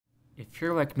If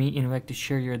you're like me and like to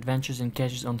share your adventures and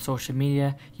catches on social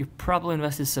media, you've probably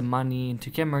invested some money into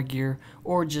camera gear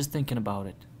or just thinking about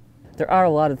it. There are a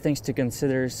lot of things to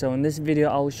consider, so in this video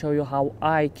I will show you how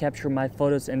I capture my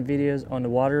photos and videos on the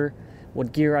water,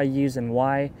 what gear I use and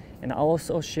why, and I'll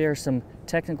also share some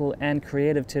technical and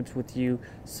creative tips with you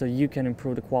so you can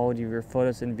improve the quality of your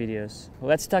photos and videos.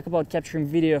 Let's talk about capturing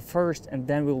video first, and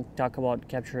then we'll talk about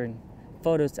capturing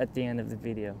photos at the end of the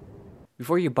video.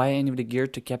 Before you buy any of the gear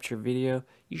to capture video,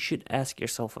 you should ask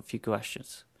yourself a few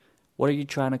questions. What are you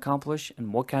trying to accomplish,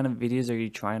 and what kind of videos are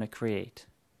you trying to create?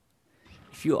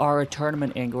 If you are a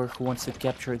tournament angler who wants to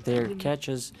capture their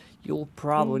catches, you'll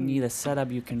probably need a setup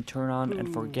you can turn on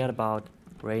and forget about,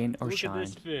 rain or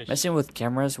shine. Messing with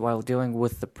cameras while dealing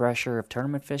with the pressure of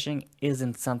tournament fishing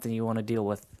isn't something you want to deal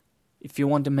with. If you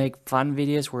want to make fun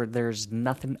videos where there's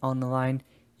nothing on the line,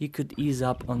 you could ease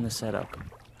up on the setup.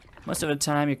 Most of the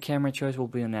time your camera choice will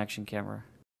be an action camera.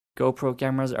 GoPro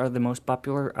cameras are the most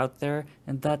popular out there,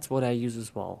 and that's what I use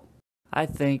as well. I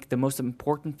think the most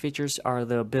important features are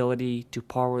the ability to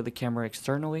power the camera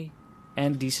externally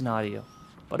and decent audio.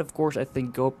 But of course I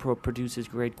think GoPro produces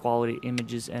great quality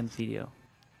images and video.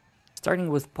 Starting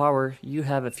with power, you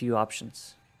have a few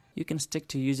options. You can stick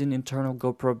to using internal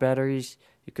GoPro batteries,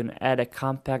 you can add a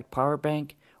compact power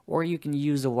bank, or you can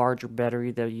use a larger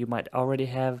battery that you might already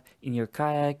have in your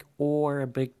kayak or a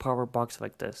big power box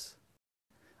like this.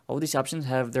 All these options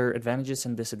have their advantages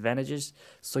and disadvantages,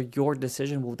 so your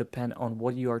decision will depend on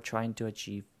what you are trying to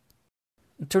achieve.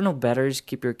 Internal batteries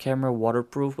keep your camera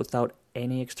waterproof without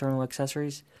any external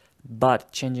accessories,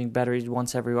 but changing batteries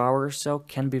once every hour or so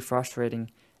can be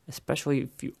frustrating, especially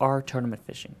if you are tournament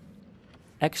fishing.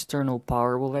 External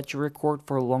power will let you record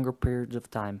for longer periods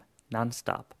of time,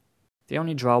 non-stop. The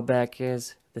only drawback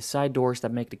is the side doors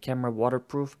that make the camera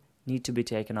waterproof need to be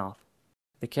taken off.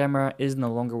 The camera is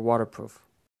no longer waterproof.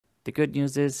 The good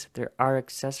news is there are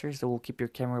accessories that will keep your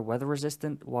camera weather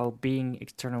resistant while being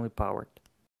externally powered.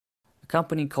 A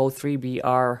company called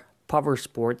 3BR Power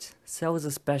Sports sells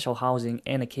a special housing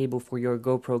and a cable for your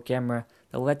GoPro camera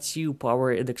that lets you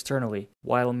power it externally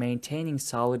while maintaining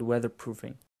solid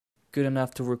weatherproofing. Good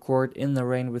enough to record in the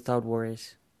rain without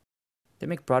worries. They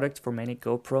make products for many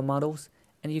GoPro models,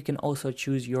 and you can also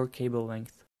choose your cable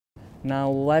length. Now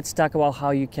let's talk about how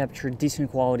you capture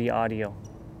decent quality audio.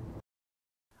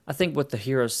 I think with the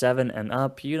Hero 7 and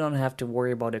up, you don't have to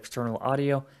worry about external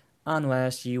audio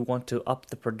unless you want to up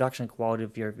the production quality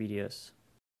of your videos.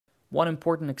 One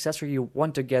important accessory you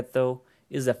want to get though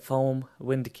is a foam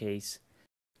wind case.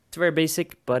 It's very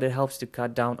basic, but it helps to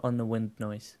cut down on the wind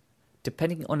noise.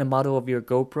 Depending on the model of your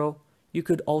GoPro, you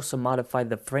could also modify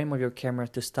the frame of your camera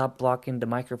to stop blocking the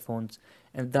microphones,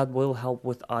 and that will help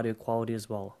with audio quality as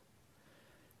well.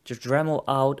 Just Dremel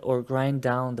out or grind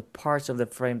down the parts of the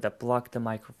frame that block the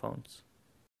microphones.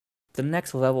 The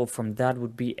next level from that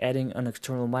would be adding an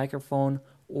external microphone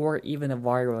or even a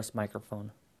wireless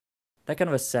microphone. That kind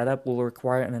of a setup will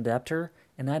require an adapter,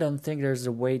 and I don't think there's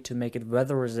a way to make it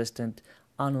weather resistant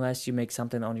unless you make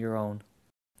something on your own.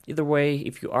 Either way,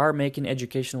 if you are making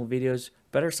educational videos,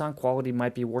 better sound quality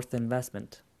might be worth the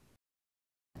investment.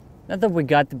 Now that we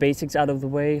got the basics out of the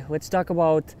way, let's talk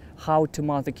about how to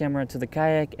mount the camera to the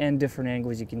kayak and different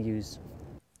angles you can use.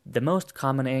 The most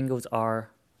common angles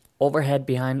are overhead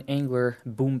behind angler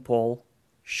boom pole,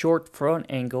 short front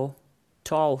angle,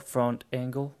 tall front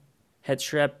angle, head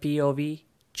strap POV,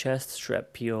 chest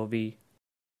strap POV.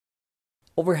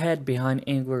 Overhead behind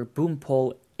angler boom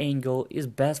pole angle is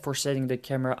best for setting the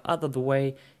camera out of the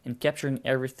way and capturing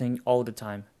everything all the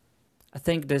time. I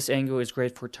think this angle is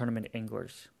great for tournament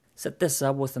anglers. Set this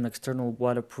up with an external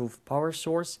waterproof power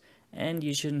source and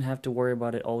you shouldn't have to worry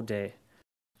about it all day.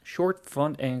 Short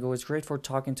front angle is great for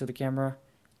talking to the camera,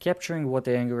 capturing what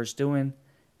the angler is doing,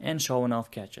 and showing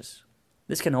off catches.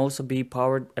 This can also be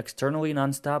powered externally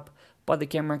non-stop, but the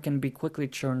camera can be quickly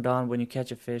turned on when you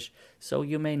catch a fish, so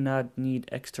you may not need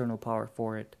external power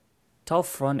for it. Tall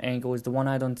front angle is the one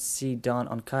I don't see done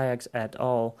on kayaks at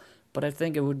all, but I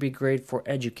think it would be great for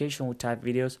educational type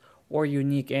videos or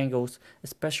unique angles,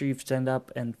 especially if you stand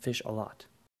up and fish a lot.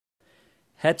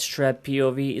 Head strap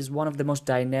POV is one of the most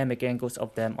dynamic angles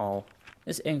of them all.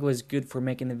 This angle is good for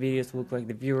making the videos look like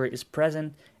the viewer is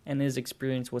present and is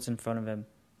experiencing what's in front of him.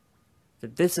 The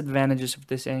disadvantages of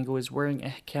this angle is wearing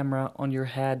a camera on your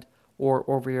head or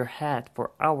over your hat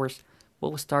for hours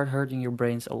will start hurting your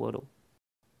brains a little.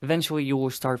 Eventually you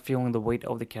will start feeling the weight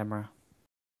of the camera.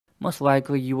 Most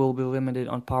likely you will be limited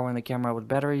on powering the camera with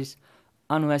batteries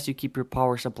unless you keep your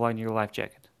power supply in your life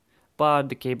jacket, but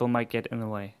the cable might get in the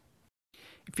way.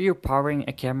 If you're powering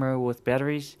a camera with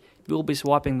batteries, you will be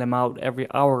swapping them out every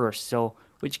hour or so,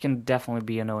 which can definitely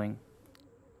be annoying.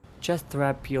 Chest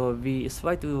strap POV is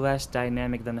slightly less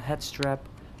dynamic than a head strap,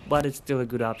 but it's still a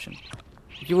good option.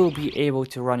 You will be able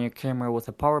to run your camera with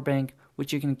a power bank,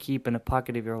 which you can keep in the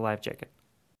pocket of your life jacket.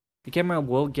 The camera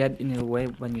will get in your way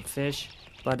when you fish,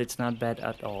 but it's not bad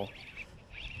at all.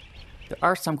 There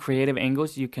are some creative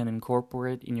angles you can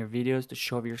incorporate in your videos to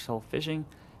show yourself fishing,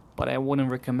 but I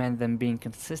wouldn't recommend them being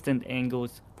consistent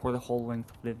angles for the whole length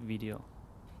of the video.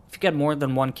 If you get more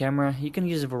than one camera, you can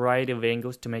use a variety of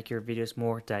angles to make your videos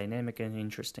more dynamic and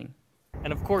interesting.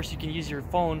 And of course, you can use your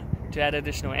phone to add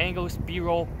additional angles,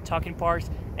 B-roll, talking parts,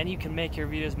 and you can make your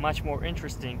videos much more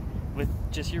interesting with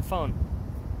just your phone.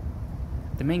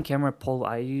 The main camera pole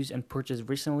I use and purchased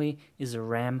recently is a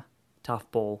Ram Tough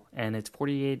Pole, and it's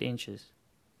 48 inches.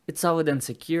 It's solid and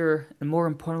secure, and more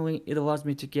importantly, it allows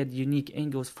me to get unique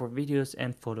angles for videos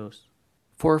and photos.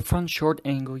 For a front short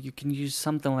angle, you can use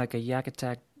something like a Yak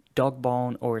Attack dog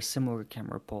bone or a similar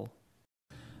camera pole.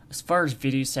 As far as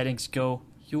video settings go,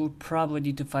 you will probably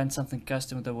need to find something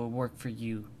custom that will work for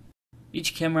you.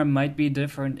 Each camera might be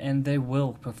different and they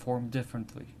will perform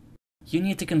differently. You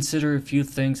need to consider a few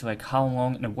things like how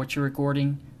long and what you're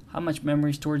recording, how much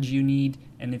memory storage you need,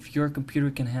 and if your computer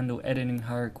can handle editing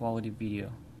higher quality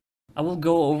video. I will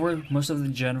go over most of the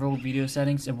general video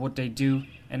settings and what they do,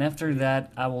 and after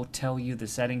that I will tell you the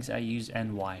settings I use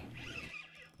and why.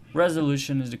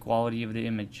 Resolution is the quality of the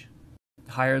image.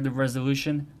 The higher the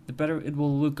resolution, the better it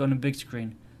will look on a big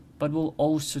screen, but will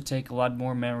also take a lot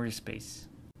more memory space.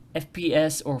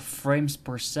 FPS or frames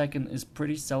per second is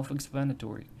pretty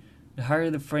self-explanatory. The higher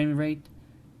the frame rate,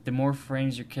 the more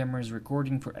frames your camera is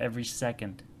recording for every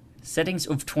second. Settings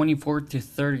of 24 to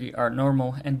 30 are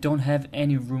normal and don't have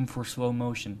any room for slow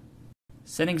motion.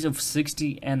 Settings of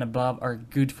 60 and above are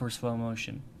good for slow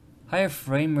motion. Higher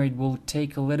frame rate will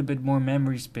take a little bit more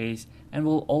memory space and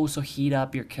will also heat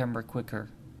up your camera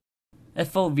quicker.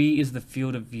 FOV is the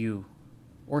field of view,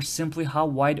 or simply how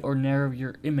wide or narrow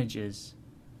your image is.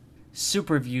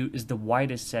 Super view is the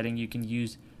widest setting you can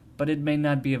use, but it may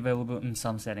not be available in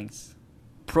some settings.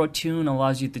 Pro Tune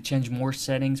allows you to change more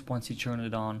settings once you turn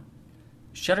it on.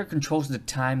 Shutter controls the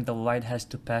time the light has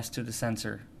to pass to the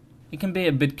sensor. It can be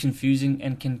a bit confusing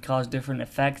and can cause different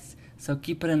effects, so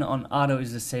keeping it on auto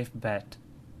is a safe bet.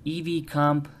 EV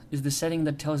Comp is the setting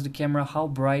that tells the camera how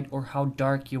bright or how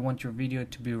dark you want your video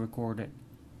to be recorded.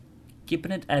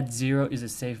 Keeping it at 0 is a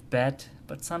safe bet,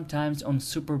 but sometimes on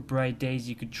super bright days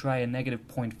you could try a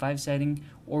 -0.5 setting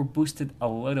or boost it a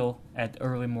little at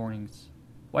early mornings.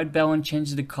 White balance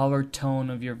changes the color tone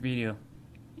of your video.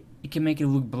 It can make it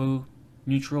look blue,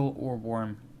 neutral, or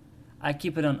warm. I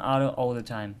keep it on auto all the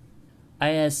time.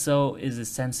 ISO is the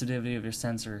sensitivity of your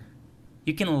sensor.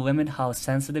 You can limit how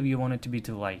sensitive you want it to be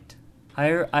to light.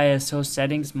 Higher ISO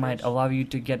settings might allow you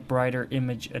to get brighter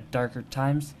image at darker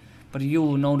times, but you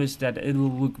will notice that it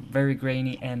will look very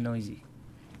grainy and noisy.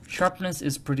 Sharpness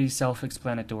is pretty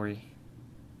self-explanatory.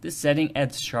 This setting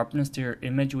adds sharpness to your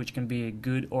image, which can be a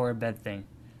good or a bad thing.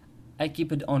 I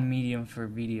keep it on medium for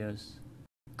videos.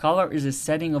 Color is a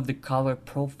setting of the color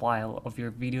profile of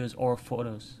your videos or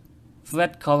photos.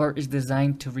 Flat color is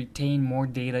designed to retain more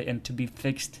data and to be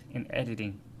fixed in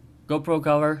editing. GoPro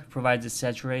color provides a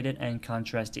saturated and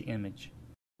contrasty image.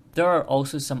 There are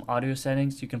also some audio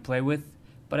settings you can play with,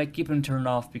 but I keep them turned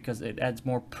off because it adds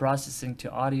more processing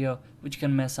to audio, which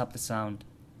can mess up the sound.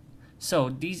 So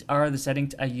these are the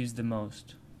settings I use the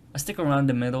most. I stick around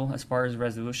the middle as far as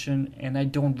resolution, and I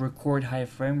don't record high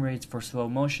frame rates for slow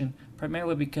motion,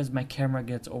 primarily because my camera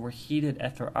gets overheated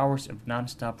after hours of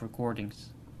non-stop recordings.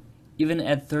 Even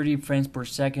at 30 frames per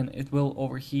second, it will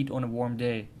overheat on a warm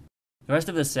day. The rest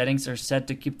of the settings are set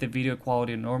to keep the video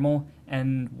quality normal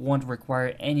and won't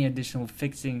require any additional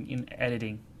fixing in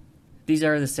editing. These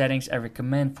are the settings I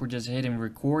recommend for just hitting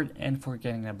record and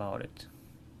forgetting about it.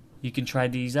 You can try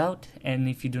these out, and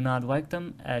if you do not like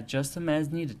them, adjust them as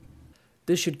needed.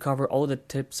 This should cover all the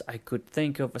tips I could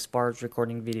think of as far as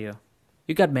recording video.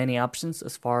 You got many options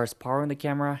as far as powering the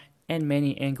camera and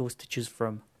many angles to choose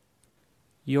from.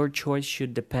 Your choice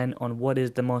should depend on what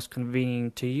is the most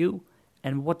convenient to you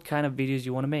and what kind of videos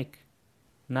you want to make.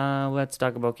 Now let's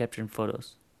talk about capturing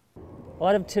photos. A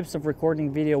lot of tips of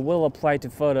recording video will apply to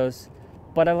photos,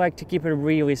 but I like to keep it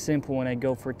really simple when I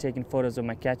go for taking photos of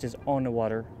my catches on the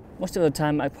water. Most of the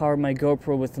time I power my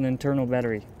GoPro with an internal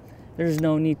battery. There's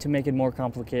no need to make it more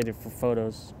complicated for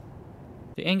photos.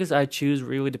 The angles I choose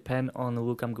really depend on the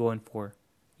look I'm going for.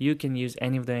 You can use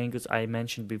any of the angles I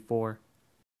mentioned before.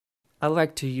 I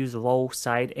like to use low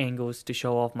side angles to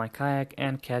show off my kayak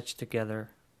and catch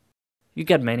together. You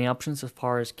get many options as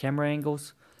far as camera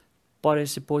angles, but I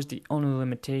suppose the only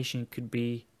limitation could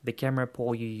be the camera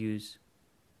pole you use.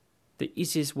 The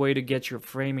easiest way to get your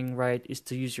framing right is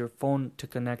to use your phone to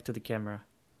connect to the camera.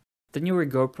 The newer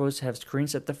GoPros have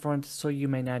screens at the front, so you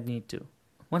may not need to.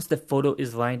 Once the photo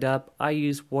is lined up, I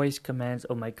use voice commands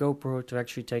on my GoPro to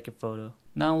actually take a photo.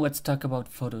 Now let's talk about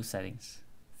photo settings.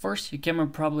 First, your camera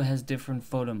probably has different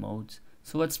photo modes,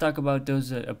 so let's talk about those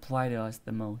that apply to us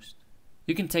the most.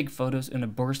 You can take photos in a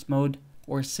burst mode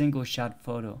or a single shot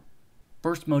photo.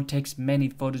 Burst mode takes many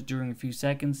photos during a few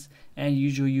seconds, and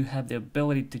usually you have the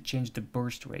ability to change the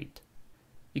burst rate.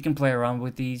 You can play around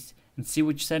with these and see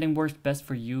which setting works best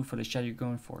for you for the shot you're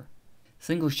going for.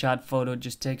 Single shot photo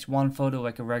just takes one photo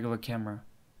like a regular camera.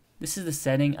 This is the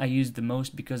setting I use the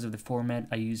most because of the format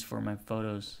I use for my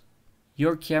photos.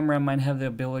 Your camera might have the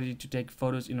ability to take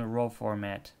photos in a RAW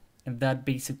format, and that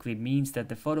basically means that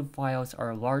the photo files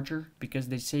are larger because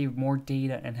they save more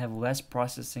data and have less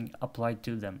processing applied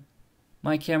to them.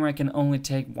 My camera can only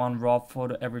take one RAW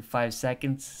photo every 5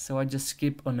 seconds, so I just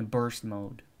skip on the burst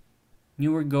mode.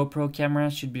 Newer GoPro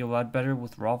cameras should be a lot better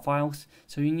with RAW files,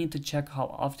 so you need to check how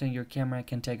often your camera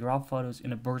can take RAW photos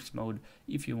in a burst mode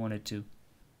if you wanted to.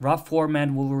 RAW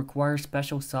format will require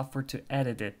special software to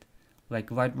edit it, like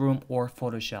Lightroom or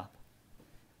Photoshop.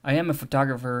 I am a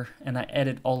photographer and I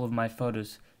edit all of my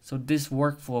photos, so this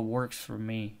workflow works for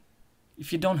me.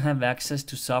 If you don't have access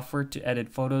to software to edit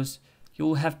photos, you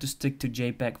will have to stick to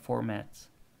JPEG formats.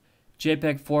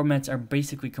 JPEG formats are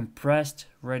basically compressed,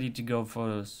 ready to go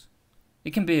photos.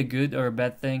 It can be a good or a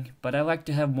bad thing, but I like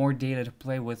to have more data to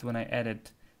play with when I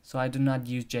edit, so I do not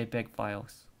use JPEG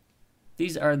files.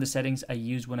 These are the settings I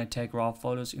use when I take RAW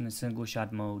photos in a single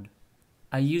shot mode.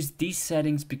 I use these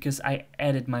settings because I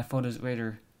edit my photos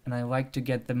later, and I like to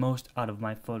get the most out of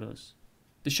my photos.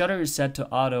 The shutter is set to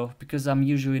auto because I'm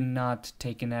usually not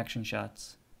taking action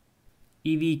shots.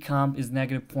 EV comp is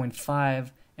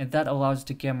 -0.5, and that allows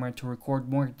the camera to record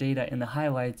more data in the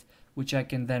highlights, which I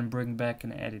can then bring back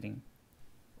in editing.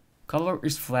 Color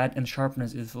is flat and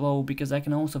sharpness is low because I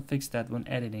can also fix that when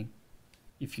editing.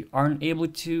 If you aren't able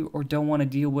to or don't want to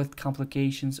deal with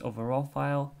complications of a RAW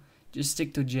file, just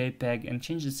stick to JPEG and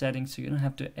change the settings so you don't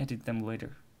have to edit them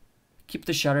later. Keep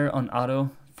the shutter on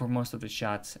auto for most of the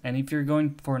shots, and if you're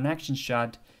going for an action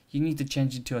shot, you need to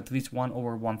change it to at least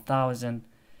 1/1000,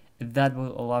 and that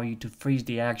will allow you to freeze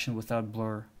the action without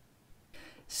blur.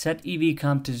 Set EV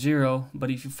comp to 0,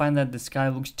 but if you find that the sky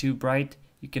looks too bright,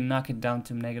 you can knock it down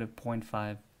to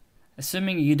 -0.5.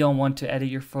 Assuming you don't want to edit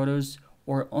your photos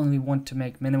or only want to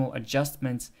make minimal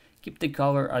adjustments, keep the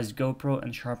color as GoPro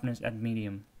and sharpness at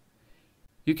medium.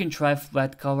 You can try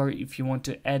flat color if you want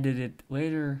to edit it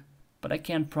later, but I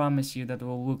can't promise you that it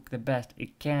will look the best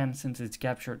it can since it's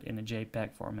captured in a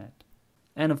JPEG format.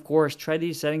 And of course, try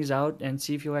these settings out and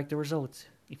see if you like the results.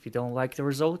 If you don't like the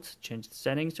results, change the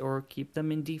settings or keep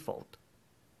them in default.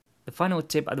 The final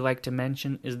tip I'd like to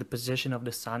mention is the position of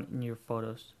the sun in your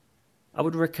photos. I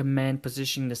would recommend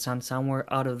positioning the sun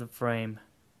somewhere out of the frame.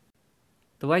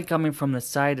 The light coming from the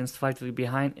side and slightly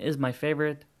behind is my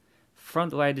favorite.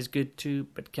 Front light is good too,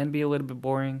 but can be a little bit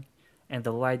boring, and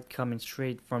the light coming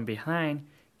straight from behind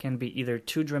can be either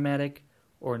too dramatic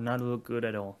or not look good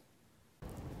at all.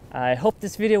 I hope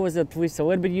this video was at least a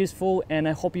little bit useful, and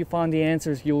I hope you found the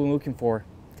answers you were looking for.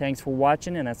 Thanks for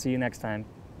watching, and I'll see you next time.